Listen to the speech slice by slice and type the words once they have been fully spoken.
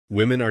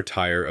Women are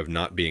tired of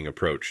not being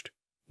approached.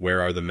 Where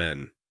are the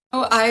men?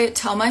 Oh, I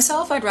tell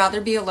myself I'd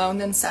rather be alone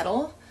than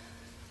settle.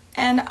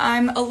 And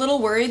I'm a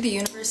little worried the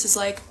universe is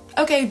like,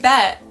 okay,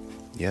 bet.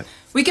 Yep.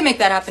 We can make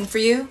that happen for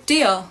you.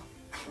 Deal.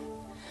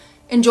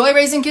 Enjoy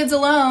raising kids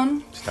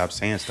alone. Stop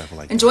saying stuff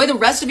like Enjoy the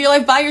rest of your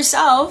life by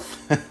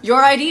yourself.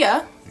 Your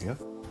idea.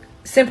 Yep.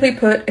 Simply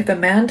put, if a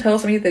man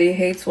tells me that he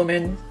hates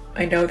women,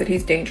 I know that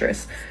he's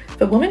dangerous.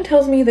 If a woman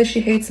tells me that she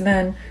hates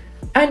men,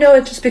 I know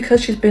it's just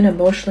because she's been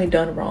emotionally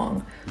done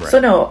wrong. Right. So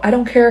no, I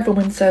don't care if a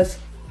woman says,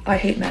 I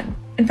hate men.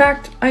 In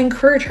fact, I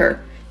encourage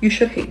her, you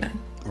should hate men.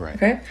 Right.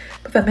 Okay?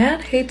 But if a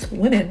man hates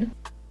women...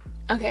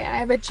 Okay, I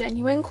have a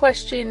genuine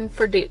question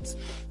for dudes.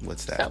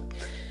 What's that? So,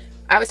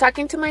 I was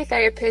talking to my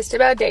therapist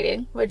about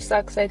dating, which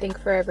sucks, I think,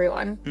 for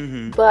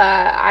everyone.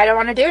 But I don't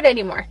want to do it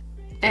anymore.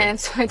 And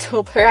so I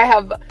told her I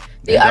have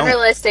the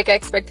unrealistic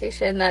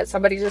expectation that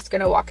somebody's just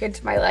going to walk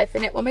into my life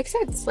and it will make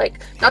sense.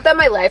 Like, not that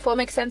my life will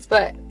make sense,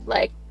 but,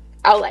 like,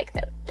 I'll like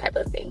that type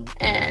of thing.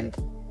 And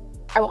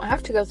I won't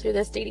have to go through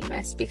this dating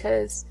mess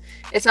because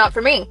it's not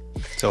for me.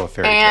 So a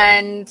fairy tale.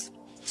 And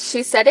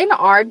she said in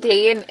our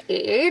day and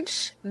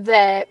age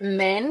that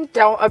men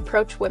don't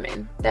approach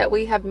women, that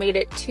we have made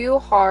it too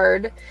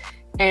hard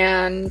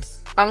and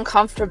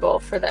uncomfortable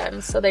for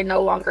them, so they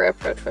no longer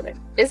approach women.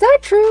 Is that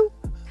true?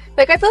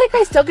 Like, I feel like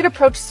I still get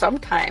approached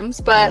sometimes,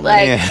 but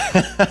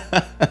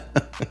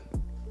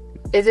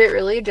is it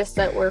really just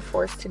that we're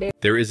forced to date?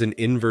 There is an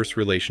inverse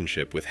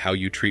relationship with how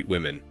you treat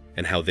women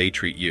and how they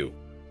treat you.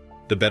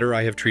 The better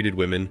I have treated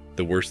women,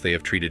 the worse they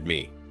have treated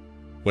me.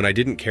 When I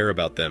didn't care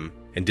about them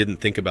and didn't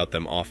think about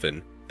them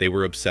often, they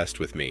were obsessed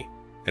with me.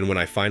 And when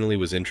I finally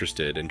was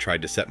interested and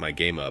tried to set my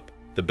game up,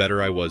 the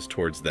better I was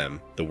towards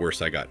them, the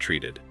worse I got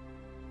treated.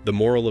 The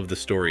moral of the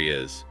story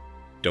is,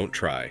 don't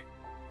try.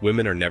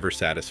 Women are never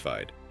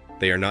satisfied.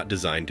 They are not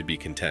designed to be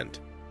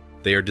content.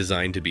 They are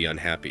designed to be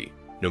unhappy.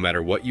 No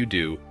matter what you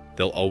do,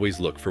 they'll always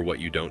look for what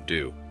you don't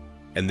do.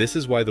 And this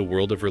is why the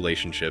world of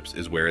relationships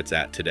is where it's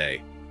at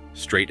today,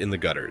 straight in the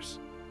gutters.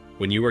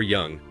 When you are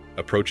young,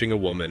 approaching a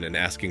woman and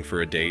asking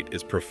for a date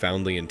is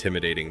profoundly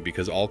intimidating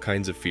because all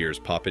kinds of fears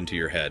pop into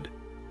your head.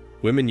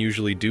 Women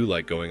usually do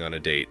like going on a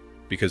date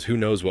because who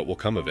knows what will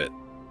come of it.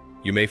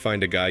 You may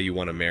find a guy you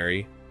want to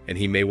marry, and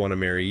he may want to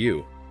marry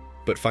you.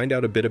 But find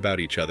out a bit about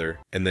each other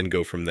and then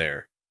go from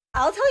there.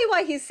 I'll tell you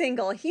why he's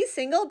single. He's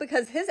single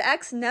because his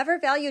ex never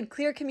valued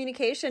clear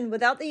communication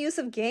without the use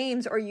of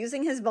games or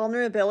using his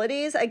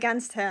vulnerabilities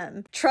against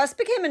him. Trust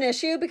became an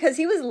issue because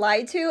he was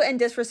lied to and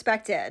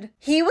disrespected.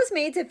 He was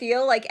made to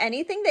feel like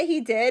anything that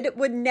he did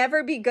would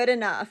never be good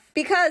enough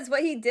because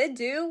what he did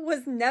do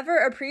was never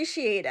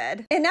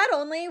appreciated. And not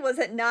only was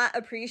it not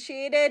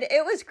appreciated,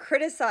 it was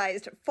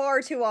criticized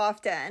far too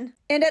often.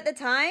 And at the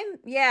time,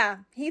 yeah,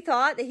 he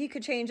thought that he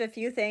could change a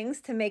few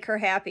things to make her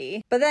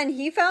happy. But then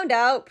he found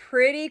out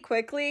pretty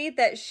quickly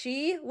that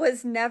she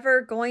was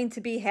never going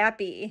to be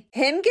happy.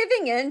 Him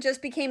giving in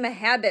just became a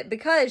habit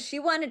because she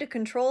wanted to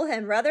control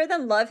him rather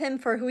than love him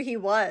for who he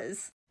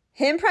was.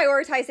 Him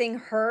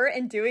prioritizing her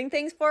and doing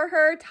things for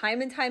her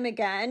time and time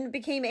again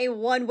became a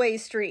one-way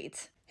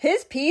street.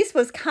 His peace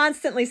was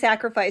constantly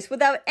sacrificed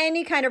without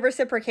any kind of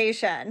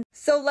reciprocation.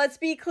 So let's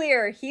be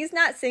clear, he's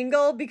not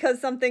single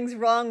because something's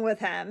wrong with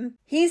him.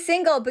 He's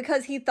single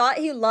because he thought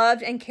he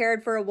loved and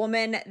cared for a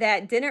woman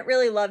that didn't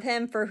really love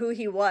him for who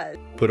he was.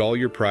 Put all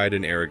your pride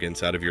and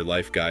arrogance out of your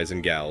life, guys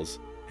and gals,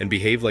 and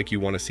behave like you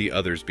want to see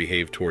others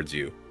behave towards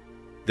you.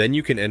 Then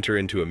you can enter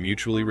into a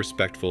mutually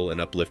respectful and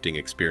uplifting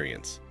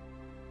experience.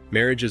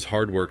 Marriage is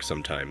hard work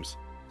sometimes,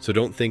 so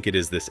don't think it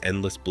is this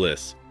endless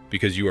bliss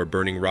because you are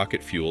burning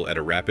rocket fuel at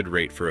a rapid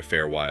rate for a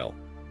fair while.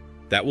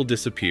 That will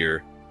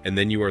disappear, and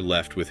then you are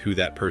left with who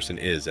that person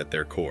is at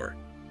their core.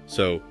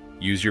 So,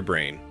 use your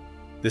brain.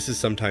 This is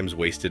sometimes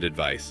wasted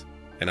advice,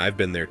 and I've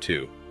been there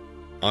too.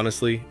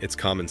 Honestly, it's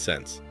common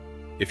sense.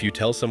 If you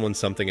tell someone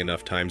something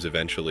enough times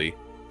eventually,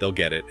 they'll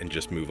get it and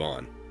just move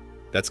on.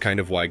 That's kind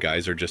of why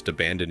guys are just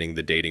abandoning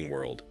the dating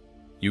world.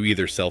 You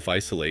either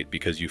self-isolate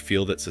because you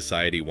feel that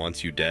society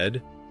wants you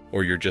dead,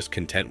 or you're just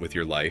content with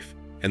your life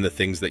and the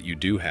things that you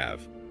do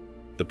have.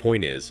 The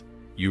point is,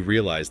 you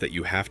realize that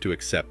you have to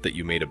accept that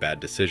you made a bad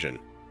decision.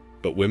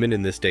 But women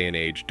in this day and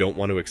age don't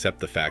want to accept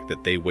the fact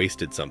that they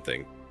wasted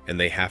something, and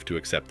they have to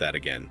accept that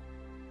again.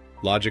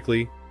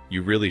 Logically,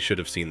 you really should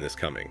have seen this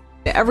coming.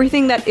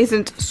 Everything that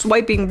isn't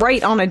swiping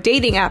right on a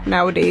dating app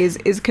nowadays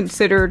is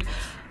considered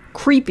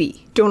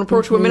creepy. Don't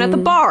approach women at the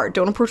bar.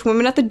 Don't approach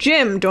women at the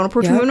gym. Don't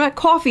approach women at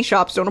coffee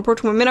shops. Don't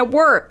approach women at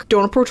work.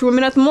 Don't approach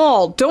women at the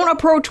mall. Don't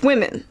approach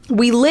women.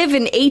 We live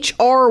in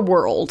HR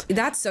world.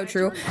 That's so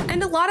true.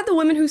 And a lot of the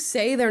women who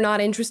say they're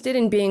not interested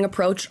in being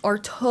approached are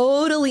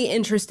totally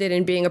interested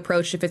in being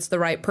approached if it's the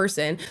right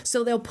person.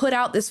 So they'll put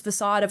out this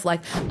facade of like,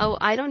 oh,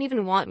 I don't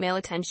even want male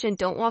attention.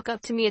 Don't walk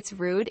up to me. It's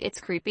rude.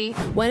 It's creepy.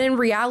 When in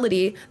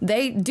reality,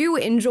 they do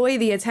enjoy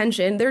the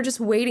attention. They're just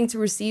waiting to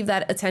receive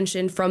that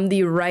attention from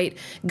the right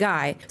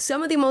guy. Some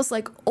some of the most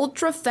like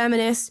ultra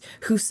feminists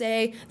who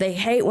say they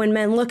hate when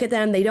men look at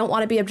them, they don't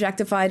want to be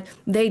objectified,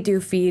 they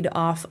do feed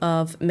off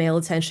of male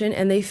attention,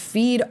 and they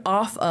feed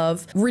off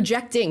of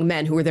rejecting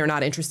men who they're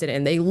not interested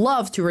in. They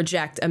love to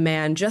reject a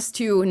man just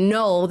to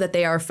know that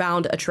they are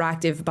found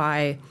attractive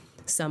by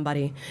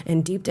somebody.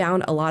 And deep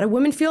down, a lot of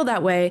women feel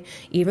that way,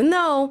 even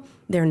though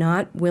they're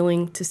not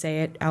willing to say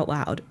it out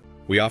loud.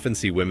 We often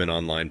see women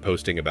online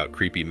posting about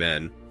creepy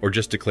men or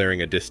just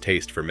declaring a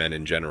distaste for men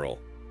in general.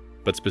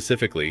 But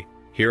specifically,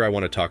 here I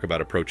want to talk about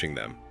approaching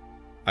them.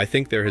 I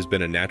think there has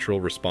been a natural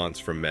response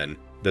from men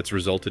that's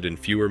resulted in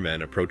fewer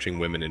men approaching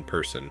women in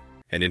person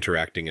and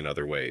interacting in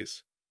other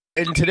ways.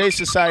 In today's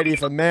society,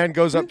 if a man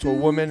goes up to a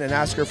woman and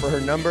asks her for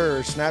her number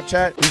or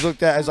Snapchat, he's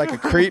looked at as like a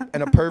creep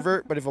and a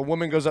pervert. But if a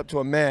woman goes up to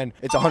a man,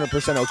 it's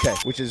 100% okay,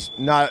 which is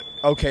not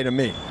okay to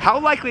me. How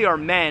likely are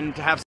men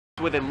to have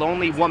sex with a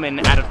lonely woman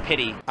out of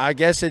pity? I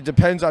guess it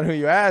depends on who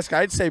you ask.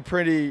 I'd say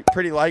pretty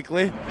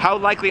likely. How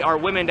likely are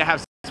women to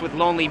have sex with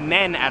lonely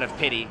men out of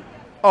pity?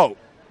 Oh,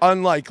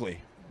 unlikely.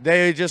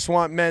 They just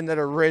want men that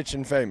are rich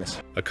and famous.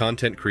 A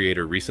content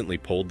creator recently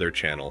polled their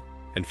channel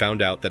and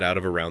found out that out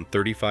of around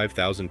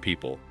 35,000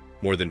 people,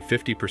 more than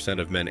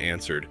 50% of men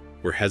answered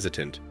were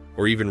hesitant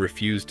or even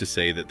refused to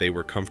say that they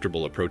were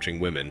comfortable approaching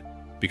women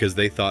because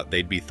they thought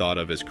they'd be thought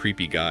of as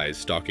creepy guys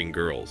stalking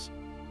girls.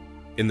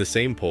 In the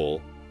same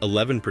poll,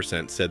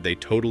 11% said they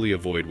totally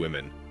avoid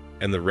women,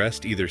 and the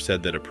rest either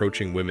said that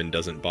approaching women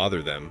doesn't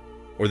bother them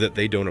or that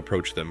they don't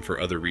approach them for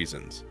other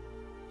reasons.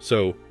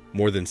 So,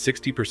 more than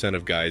 60%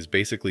 of guys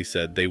basically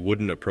said they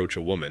wouldn't approach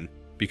a woman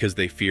because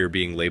they fear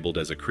being labeled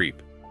as a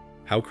creep.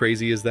 How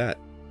crazy is that?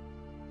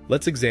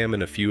 Let's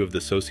examine a few of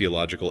the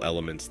sociological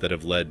elements that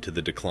have led to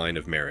the decline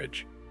of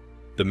marriage.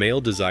 The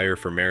male desire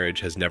for marriage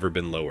has never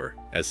been lower,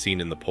 as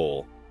seen in the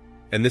poll,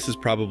 and this is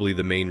probably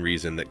the main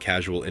reason that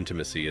casual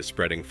intimacy is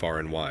spreading far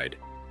and wide.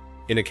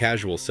 In a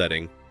casual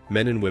setting,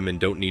 men and women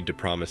don't need to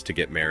promise to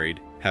get married,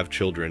 have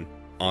children,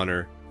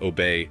 honor,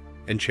 obey,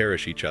 and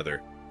cherish each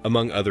other,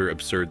 among other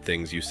absurd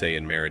things you say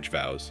in marriage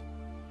vows.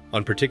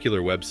 On particular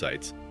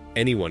websites,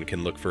 anyone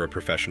can look for a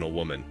professional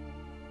woman.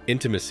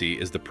 Intimacy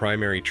is the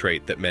primary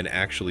trait that men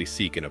actually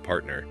seek in a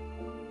partner.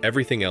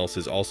 Everything else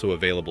is also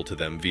available to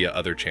them via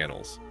other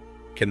channels.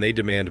 Can they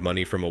demand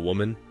money from a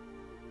woman?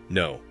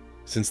 No,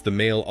 since the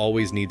male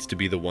always needs to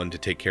be the one to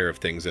take care of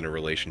things in a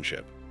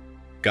relationship.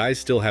 Guys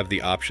still have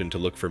the option to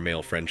look for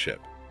male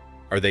friendship.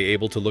 Are they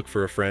able to look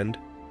for a friend?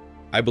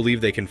 I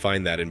believe they can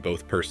find that in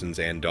both persons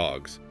and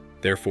dogs.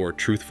 Therefore,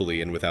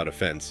 truthfully and without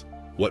offense,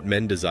 what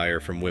men desire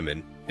from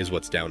women is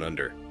what's down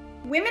under.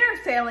 Women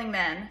are failing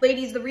men.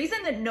 Ladies, the reason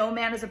that no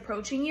man is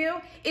approaching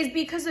you is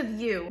because of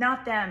you,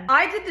 not them.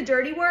 I did the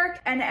dirty work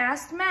and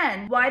asked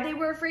men why they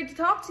were afraid to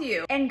talk to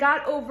you and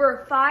got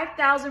over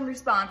 5,000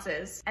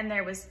 responses. And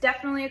there was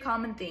definitely a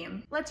common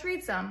theme. Let's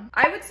read some.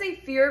 I would say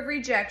fear of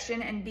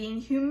rejection and being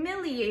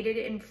humiliated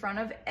in front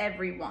of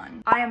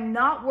everyone. I am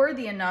not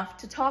worthy enough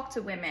to talk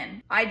to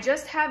women. I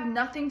just have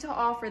nothing to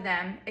offer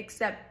them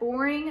except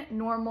boring,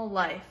 normal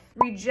life.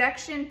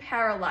 Rejection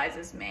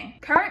paralyzes me.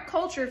 Current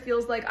culture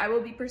feels like I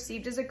will be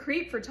perceived as a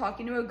creep for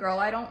talking to a girl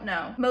I don't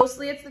know.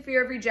 Mostly it's the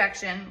fear of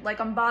rejection, like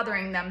I'm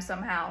bothering them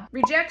somehow.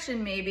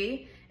 Rejection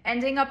maybe.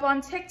 Ending up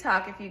on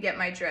TikTok if you get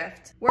my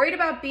drift. Worried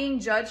about being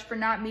judged for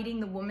not meeting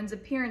the woman's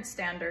appearance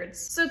standards.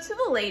 So to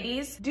the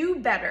ladies, do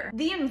better.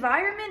 The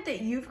environment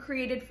that you've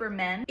created for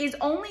men is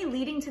only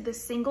leading to the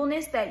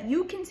singleness that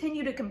you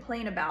continue to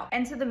complain about.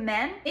 And to the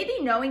men,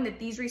 maybe knowing that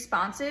these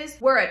responses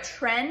were a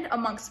trend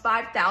amongst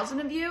 5,000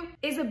 of you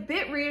is a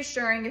bit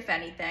reassuring if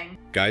anything.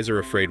 Guys are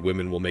afraid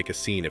women will make a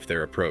scene if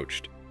they're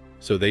approached,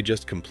 so they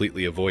just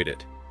completely avoid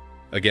it.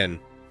 Again,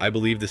 I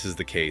believe this is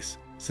the case,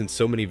 since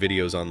so many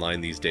videos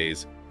online these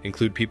days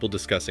include people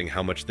discussing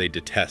how much they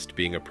detest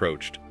being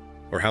approached,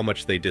 or how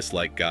much they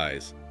dislike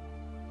guys.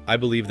 I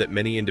believe that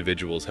many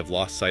individuals have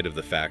lost sight of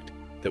the fact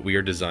that we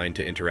are designed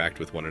to interact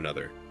with one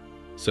another.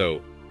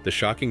 So, the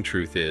shocking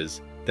truth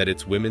is that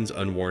it's women's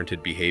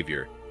unwarranted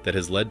behavior that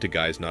has led to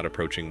guys not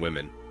approaching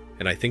women,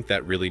 and I think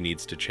that really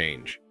needs to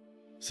change.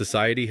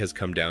 Society has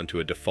come down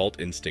to a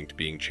default instinct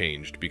being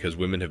changed because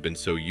women have been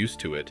so used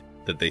to it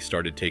that they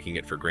started taking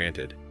it for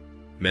granted.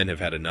 Men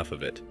have had enough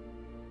of it.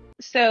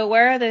 So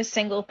where are those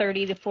single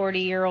 30 to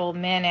 40-year-old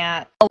men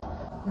at?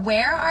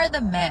 Where are the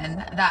men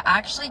that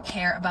actually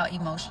care about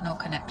emotional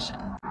connection?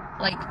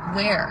 Like,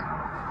 where?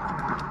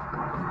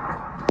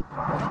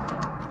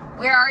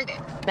 Where are they?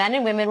 Men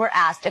and women were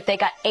asked if they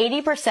got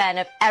 80%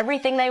 of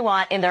everything they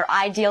want in their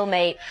ideal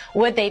mate,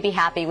 would they be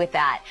happy with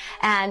that?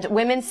 And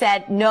women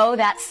said, no,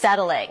 that's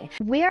settling.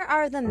 Where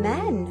are the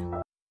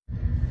men?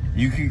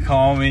 You can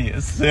call me a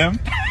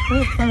simp,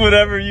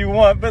 whatever you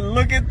want, but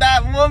look at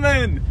that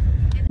woman!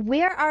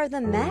 Where are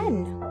the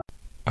men?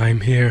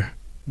 I'm here,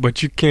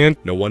 but you can't.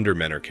 No wonder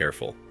men are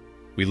careful.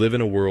 We live in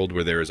a world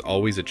where there is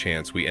always a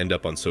chance we end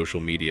up on social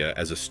media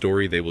as a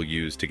story they will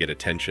use to get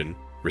attention,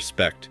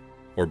 respect,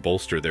 or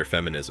bolster their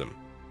feminism.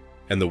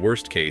 And the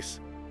worst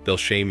case, they'll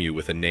shame you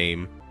with a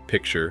name,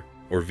 picture,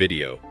 or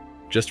video,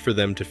 just for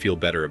them to feel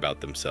better about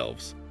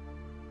themselves.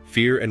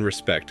 Fear and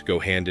respect go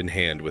hand in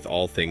hand with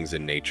all things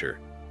in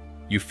nature.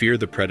 You fear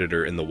the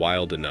predator in the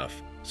wild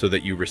enough so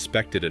that you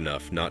respect it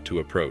enough not to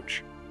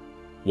approach.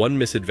 One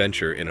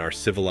misadventure in our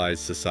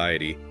civilized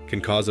society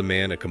can cause a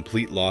man a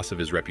complete loss of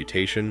his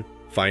reputation,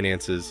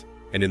 finances,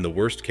 and in the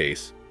worst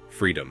case,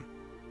 freedom.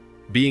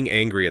 Being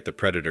angry at the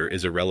predator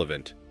is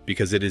irrelevant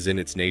because it is in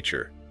its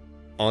nature.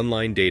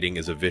 Online dating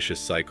is a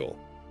vicious cycle.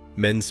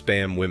 Men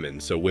spam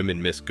women so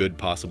women miss good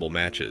possible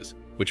matches,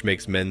 which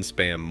makes men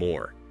spam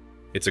more.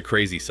 It's a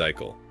crazy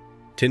cycle.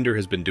 Tinder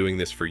has been doing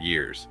this for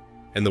years,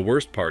 and the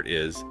worst part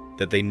is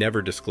that they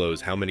never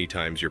disclose how many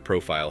times your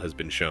profile has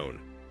been shown.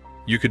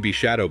 You could be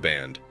shadow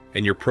banned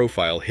and your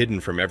profile hidden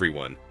from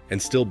everyone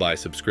and still buy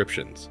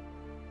subscriptions.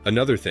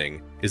 Another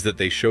thing is that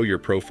they show your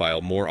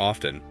profile more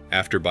often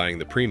after buying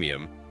the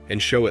premium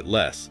and show it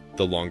less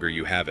the longer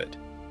you have it.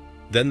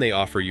 Then they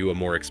offer you a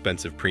more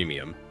expensive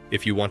premium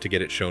if you want to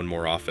get it shown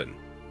more often.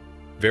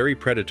 Very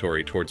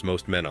predatory towards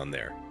most men on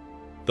there.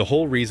 The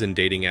whole reason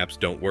dating apps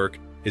don't work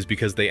is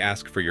because they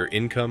ask for your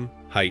income,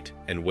 height,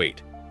 and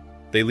weight.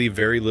 They leave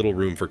very little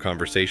room for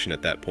conversation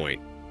at that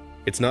point.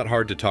 It's not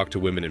hard to talk to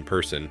women in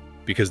person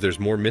because there's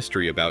more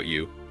mystery about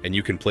you and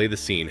you can play the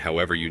scene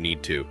however you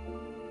need to.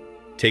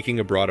 Taking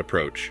a broad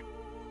approach.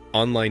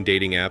 Online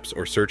dating apps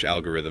or search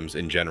algorithms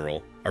in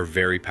general are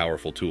very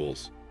powerful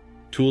tools.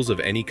 Tools of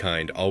any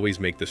kind always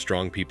make the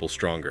strong people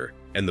stronger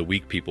and the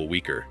weak people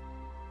weaker.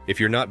 If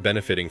you're not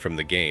benefiting from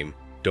the game,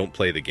 don't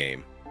play the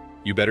game.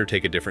 You better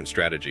take a different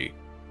strategy,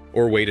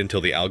 or wait until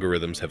the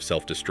algorithms have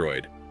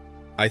self-destroyed.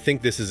 I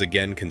think this is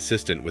again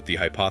consistent with the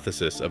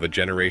hypothesis of a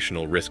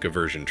generational risk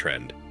aversion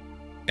trend.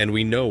 And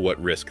we know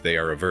what risk they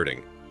are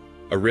averting.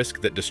 A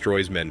risk that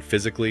destroys men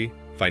physically,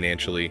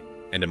 financially,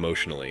 and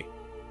emotionally.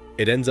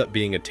 It ends up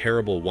being a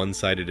terrible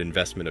one-sided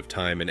investment of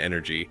time and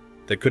energy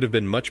that could have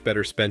been much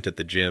better spent at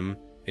the gym,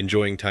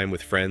 enjoying time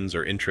with friends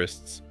or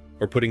interests,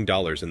 or putting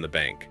dollars in the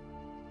bank.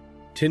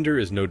 Tinder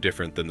is no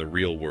different than the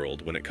real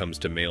world when it comes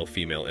to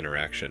male-female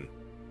interaction.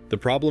 The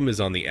problem is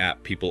on the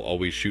app people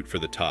always shoot for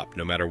the top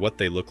no matter what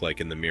they look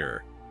like in the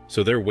mirror,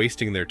 so they're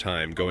wasting their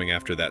time going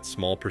after that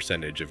small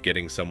percentage of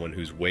getting someone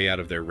who's way out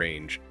of their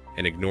range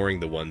and ignoring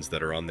the ones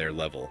that are on their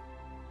level.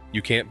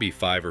 You can't be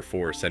 5 or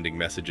 4 sending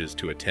messages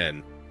to a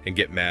 10 and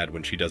get mad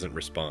when she doesn't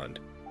respond.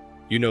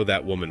 You know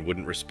that woman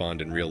wouldn't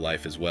respond in real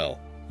life as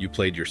well. You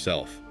played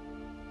yourself.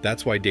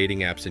 That's why dating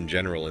apps in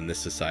general in this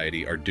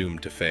society are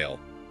doomed to fail.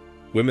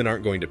 Women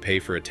aren't going to pay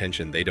for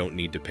attention they don't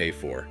need to pay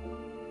for.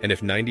 And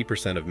if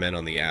 90% of men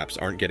on the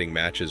apps aren't getting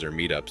matches or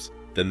meetups,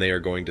 then they are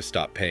going to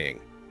stop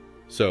paying.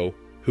 So,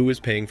 who is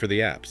paying for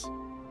the apps?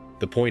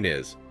 The point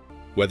is,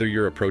 whether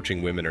you're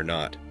approaching women or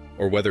not,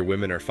 or whether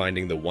women are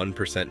finding the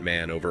 1%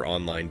 man over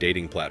online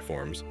dating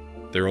platforms,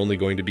 they're only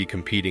going to be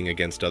competing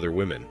against other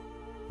women.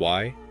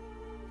 Why?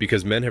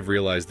 Because men have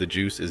realized the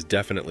juice is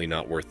definitely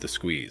not worth the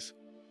squeeze.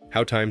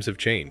 How times have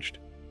changed.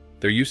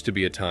 There used to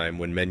be a time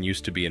when men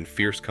used to be in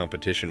fierce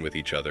competition with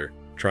each other,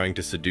 trying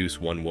to seduce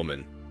one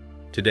woman.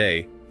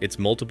 Today, it's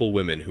multiple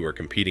women who are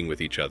competing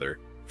with each other,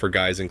 for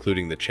guys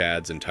including the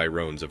Chads and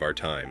Tyrones of our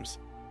times.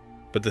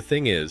 But the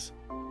thing is,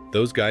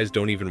 those guys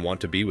don't even want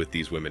to be with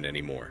these women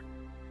anymore.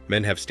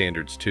 Men have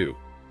standards too.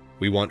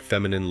 We want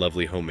feminine,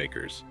 lovely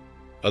homemakers.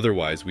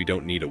 Otherwise, we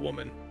don't need a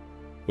woman.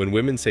 When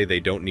women say they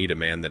don't need a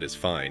man that is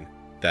fine,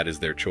 that is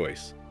their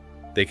choice.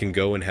 They can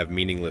go and have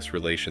meaningless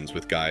relations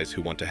with guys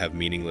who want to have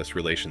meaningless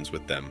relations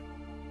with them.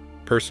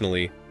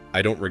 Personally,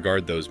 I don't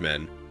regard those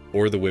men,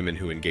 or the women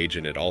who engage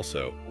in it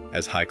also,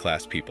 as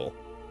high-class people.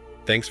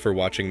 Thanks for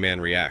watching Man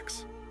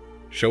Reacts.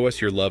 Show us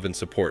your love and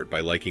support by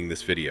liking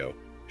this video,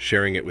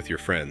 sharing it with your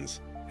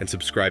friends, and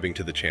subscribing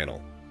to the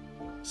channel.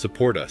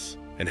 Support us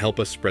and help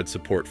us spread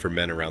support for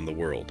men around the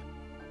world.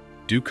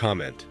 Do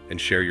comment and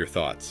share your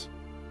thoughts.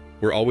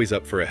 We're always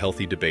up for a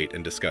healthy debate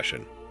and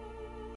discussion.